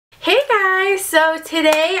guys, so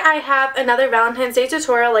today I have another Valentine's Day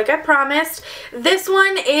tutorial like I promised. This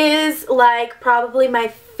one is like probably my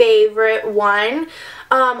favorite one.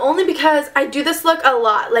 Only because I do this look a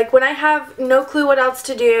lot, like when I have no clue what else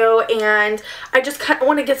to do and I just kind of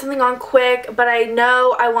want to get something on quick, but I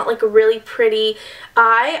know I want like a really pretty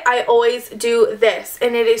eye. I always do this,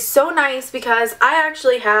 and it is so nice because I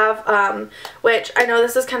actually have, which I know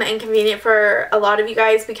this is kind of inconvenient for a lot of you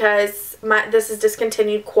guys because this is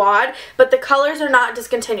discontinued quad, but the colors are not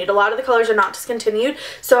discontinued. A lot of the colors are not discontinued,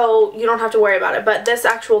 so you don't have to worry about it, but this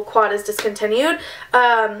actual quad is discontinued,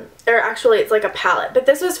 or actually it's like a palette, but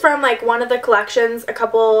this was from like one of the collections a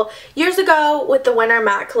couple years ago with the Winter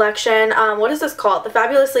Matte collection. What is this called? The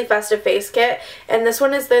Fabulously Festive Face Kit, and this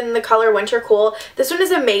one is in the color Winter Cool. This one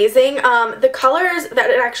is amazing. The colors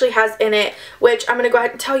that it actually has in it, which I'm going to go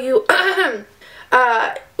ahead and tell you,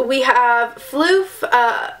 we have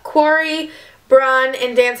Floof, Quarry, Brun,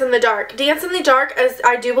 and Dance in the Dark. Dance in the Dark, as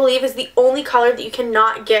I do believe, is the only color that you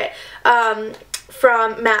cannot get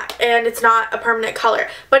from MAC, and it's not a permanent color,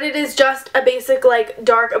 but it is just a basic like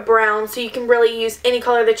dark brown, so you can really use any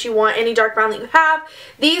color that you want, any dark brown that you have.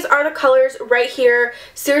 These are the colors right here.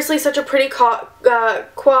 Seriously, such a pretty quad.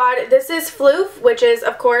 This is Floof, which is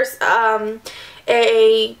of course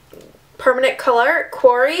a permanent color.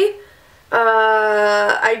 Quarry,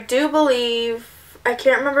 I do believe, I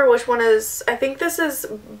can't remember which one is, I think this is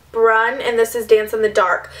Brun and this is Dance in the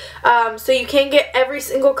Dark. So you can get every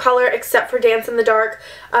single color except for Dance in the Dark.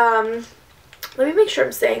 Let me make sure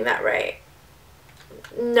I'm saying that right.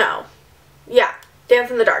 No. Yeah.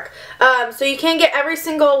 Dance in the Dark. So you can get every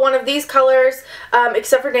single one of these colors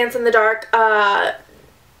except for Dance in the Dark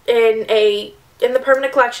in the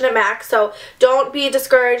permanent collection at MAC, so don't be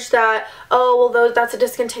discouraged that, oh, well, that's a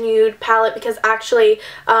discontinued palette, because actually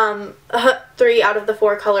 3 out of the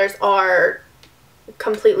 4 colors are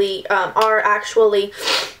completely, are actually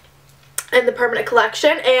in the permanent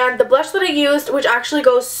collection. And the blush that I used, which actually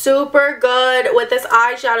goes super good with this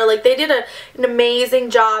eyeshadow, like they did an amazing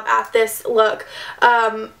job at this look.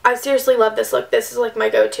 I seriously love this look. This is like my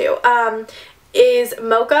go-to. Is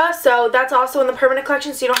Mocha, so that's also in the permanent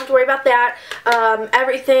collection, so you don't have to worry about that.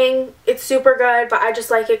 Everything, it's super good, but I just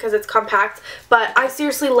like it because it's compact. But I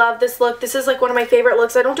seriously love this look. This is like one of my favorite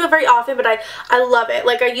looks. I don't do it very often, but I love it.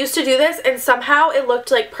 Like, I used to do this and somehow it looked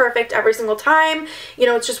like perfect every single time. You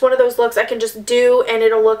know, it's just one of those looks I can just do and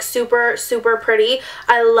it'll look super, super pretty.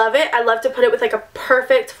 I love it. I love to put it with like a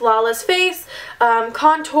perfect flawless face,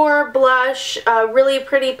 contour, blush, really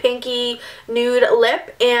pretty pinky nude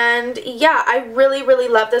lip, and yeah, I really, really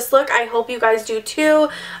love this look. I hope you guys do too.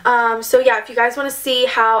 So yeah, if you guys want to see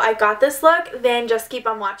how I got this look, then just keep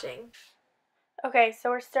on watching. Okay,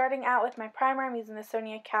 so we're starting out with my primer. I'm using the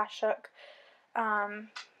Sonia Kashuk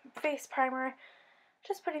face primer.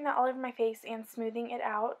 Just putting that all over my face and smoothing it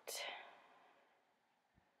out.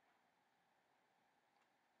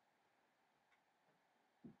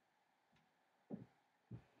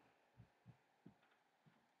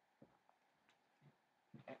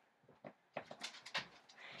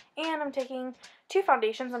 And I'm taking 2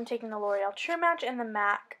 foundations. I'm taking the L'Oreal True Match and the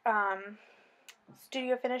MAC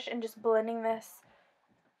Studio Finish and just blending this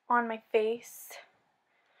on my face.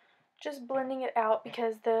 Just blending it out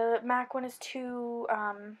because the MAC one is too,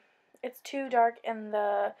 it's too dark and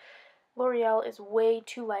the L'Oreal is way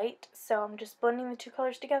too light. So I'm just blending the 2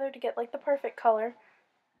 colors together to get like the perfect color.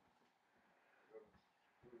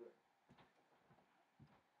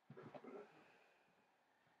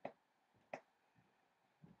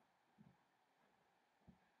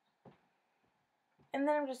 And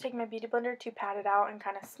then I'm just taking my beauty blender to pat it out and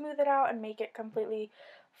kind of smooth it out and make it completely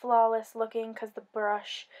flawless looking, because the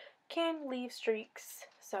brush can leave streaks.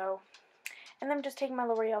 So, and then I'm just taking my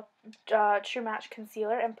L'Oreal True Match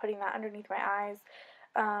Concealer and putting that underneath my eyes,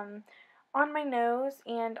 on my nose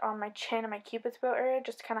and on my chin and my cupid's bow area,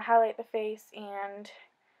 just to kind of highlight the face. And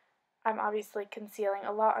I'm obviously concealing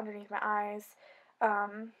a lot underneath my eyes.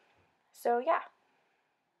 So yeah.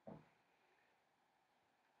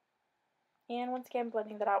 And once again,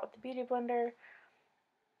 blending that out with the beauty blender.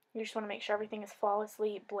 You just want to make sure everything is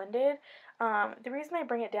flawlessly blended. The reason I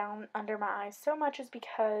bring it down under my eyes so much is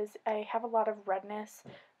because I have a lot of redness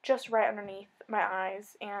just right underneath my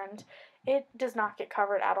eyes, and it does not get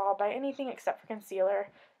covered at all by anything except for concealer.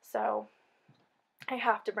 So I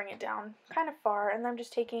have to bring it down kind of far. And then I'm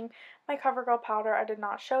just taking my CoverGirl powder. I did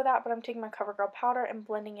not show that, but I'm taking my CoverGirl powder and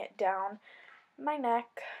blending it down my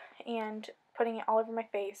neck and putting it all over my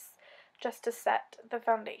face just to set the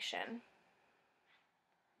foundation.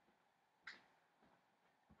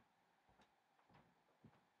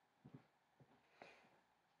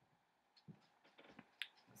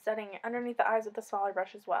 setting it underneath the eyes with the smaller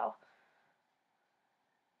brush as well.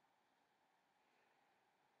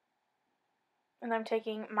 And I'm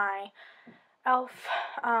taking my e.l.f.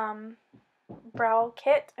 brow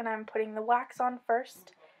kit, and I'm putting the wax on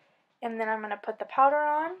first, and then I'm going to put the powder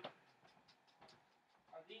on.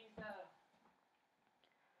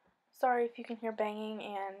 Sorry if you can hear banging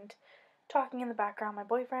and talking in the background. My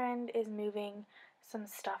boyfriend is moving some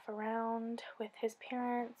stuff around with his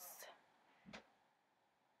parents.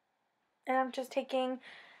 And I'm just taking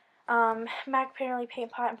MAC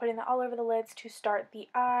Paint Pot and putting that all over the lids to start the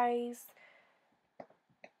eyes.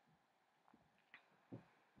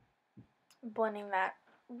 Blending that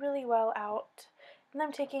really well out. And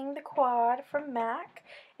I'm taking the Quad from MAC,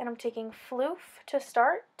 and I'm taking Floof to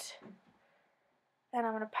start. And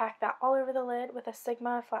I'm going to pack that all over the lid with a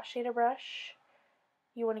Sigma flat shader brush.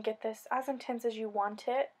 You want to get this as intense as you want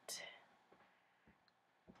it,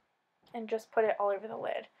 and just put it all over the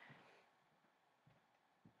lid.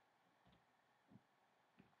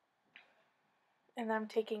 And I'm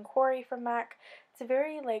taking Quarry from MAC. It's a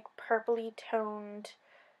very like purpley toned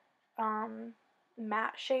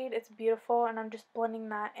matte shade. It's beautiful, and I'm just blending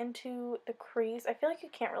that into the crease. I feel like you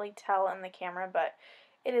can't really tell in the camera, but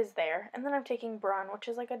it is there. And then I'm taking Brun, which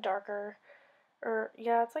is like a darker,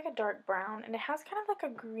 it's like a dark brown, and it has kind of like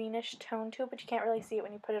a greenish tone to it, but you can't really see it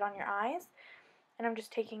when you put it on your eyes. And I'm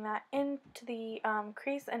just taking that into the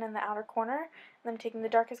crease and in the outer corner. And I'm taking the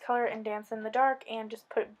darkest color and Dance in the Dark, and just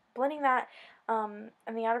blending that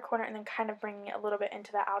in the outer corner, and then kind of bringing it a little bit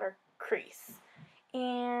into the outer crease.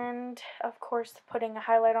 And of course putting a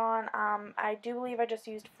highlight on. I do believe I just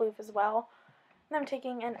used Floof as well. And I'm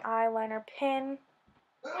taking an eyeliner pin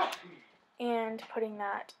and putting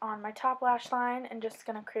that on my top lash line, and just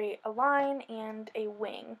going to create a line and a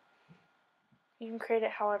wing. You can create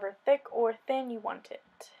it however thick or thin you want it.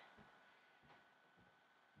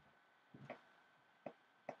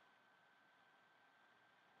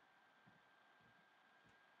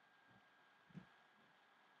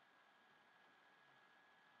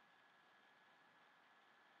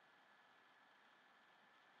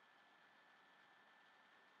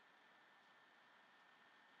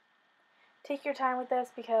 Take your time with this,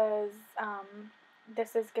 because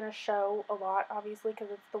this is going to show a lot, obviously, because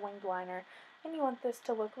it's the winged liner, and you want this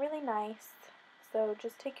to look really nice. So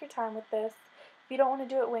just take your time with this. If you don't want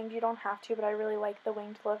to do it winged, you don't have to, but I really like the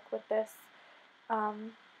winged look with this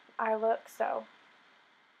eye look. So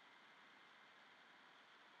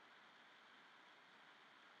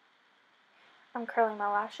I'm curling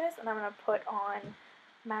my lashes, and I'm going to put on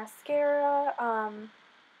mascara.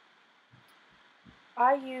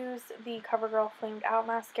 I use the CoverGirl Flamed Out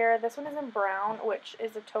mascara. This one is in brown, which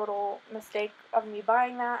is a total mistake of me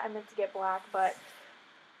buying that. I meant to get black, but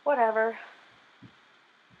whatever.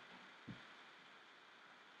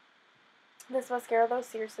 This mascara, though,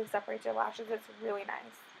 seriously separates your lashes. It's really nice.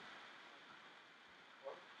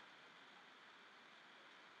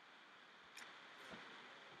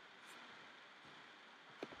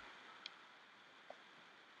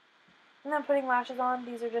 And then putting lashes on.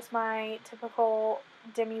 These are just my typical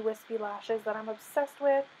demi wispy lashes that I'm obsessed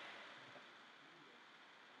with.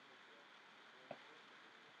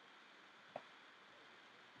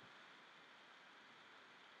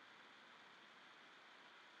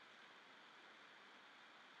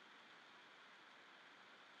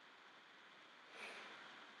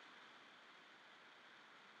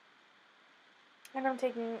 And I'm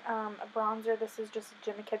taking a bronzer. This is just a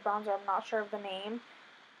Jimmy Kid bronzer. I'm not sure of the name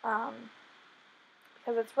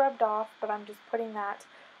because it's rubbed off, but I'm just putting that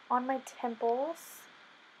on my temples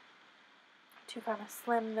to kind of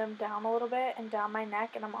slim them down a little bit, and down my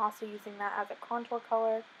neck, and I'm also using that as a contour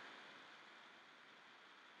color.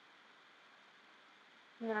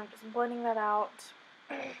 And then I'm just blending that out.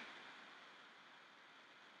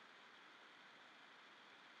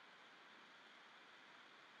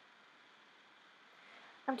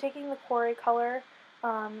 I'm taking the Quarry color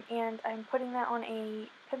and I'm putting that on a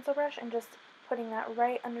pencil brush and just putting that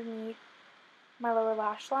right underneath my lower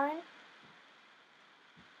lash line.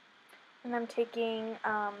 And I'm taking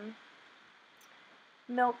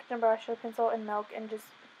milk, number eyeshadow pencil, and milk, and just,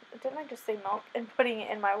 didn't I just say milk? And putting it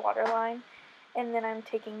in my waterline. And then I'm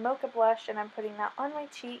taking Mocha blush and I'm putting that on my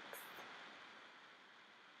cheeks.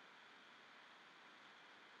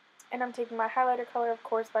 And I'm taking my highlighter color, of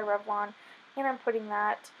course, by Revlon, and I'm putting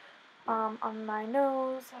that on my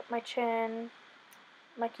nose, my chin,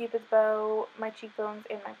 my cupid's bow, my cheekbones,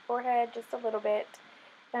 and my forehead, just a little bit.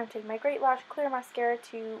 Then I'm taking my Great Lash Clear Mascara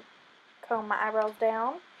to comb my eyebrows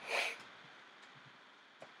down.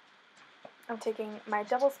 I'm taking my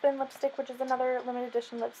Double Spin lipstick, which is another limited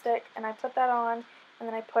edition lipstick, and I put that on, and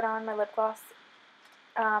then I put on my lip gloss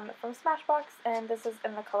from Smashbox, and this is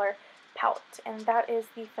in the color Pout, and that is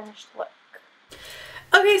the finished look.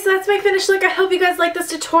 Okay, so that's my finished look. I hope you guys like this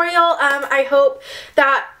tutorial. I hope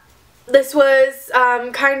that this was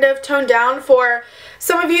kind of toned down for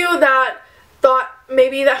some of you that thought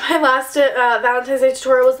maybe that my last Valentine's Day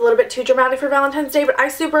tutorial was a little bit too dramatic for Valentine's Day, but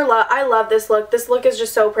I love this look. This look is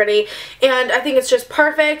just so pretty, and I think it's just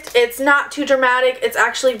perfect. It's not too dramatic. It's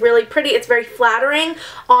actually really pretty. It's very flattering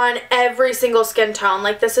on every single skin tone.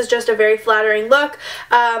 Like, this is just a very flattering look.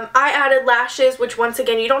 I added lashes, which once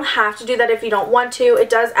again, you don't have to do that if you don't want to. It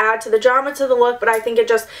does add to the drama to the look, but I think it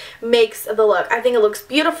just makes the look. I think it looks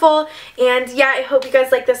beautiful, and yeah, I hope you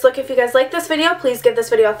guys like this look. If you guys like this video, please give this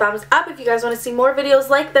video a thumbs up. If you guys want to see more videos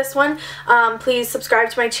like this one, please subscribe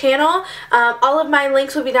to my channel. All of my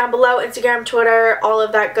links will be down below, Instagram, Twitter, all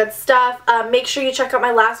of that good stuff. Make sure you check out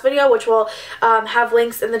my last video, which will have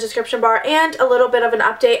links in the description bar, and a little bit of an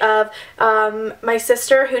update of my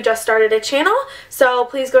sister who just started a channel, so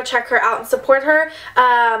please go check her out and support her.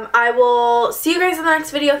 I will see you guys in the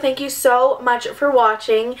next video. Thank you so much for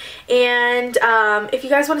watching, and if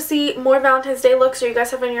you guys want to see more Valentine's Day looks, or you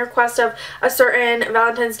guys have any requests of a certain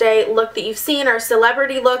Valentine's Day look that you've seen, or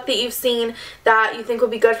celebrity look that you've seen that you think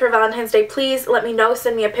would be good for Valentine's Day, please let me know.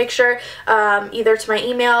 Send me a picture either to my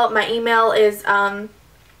email. My email is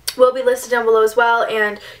will be listed down below as well,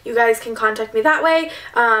 and you guys can contact me that way.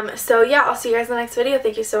 So yeah, I'll see you guys in the next video.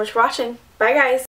 Thank you so much for watching. Bye guys.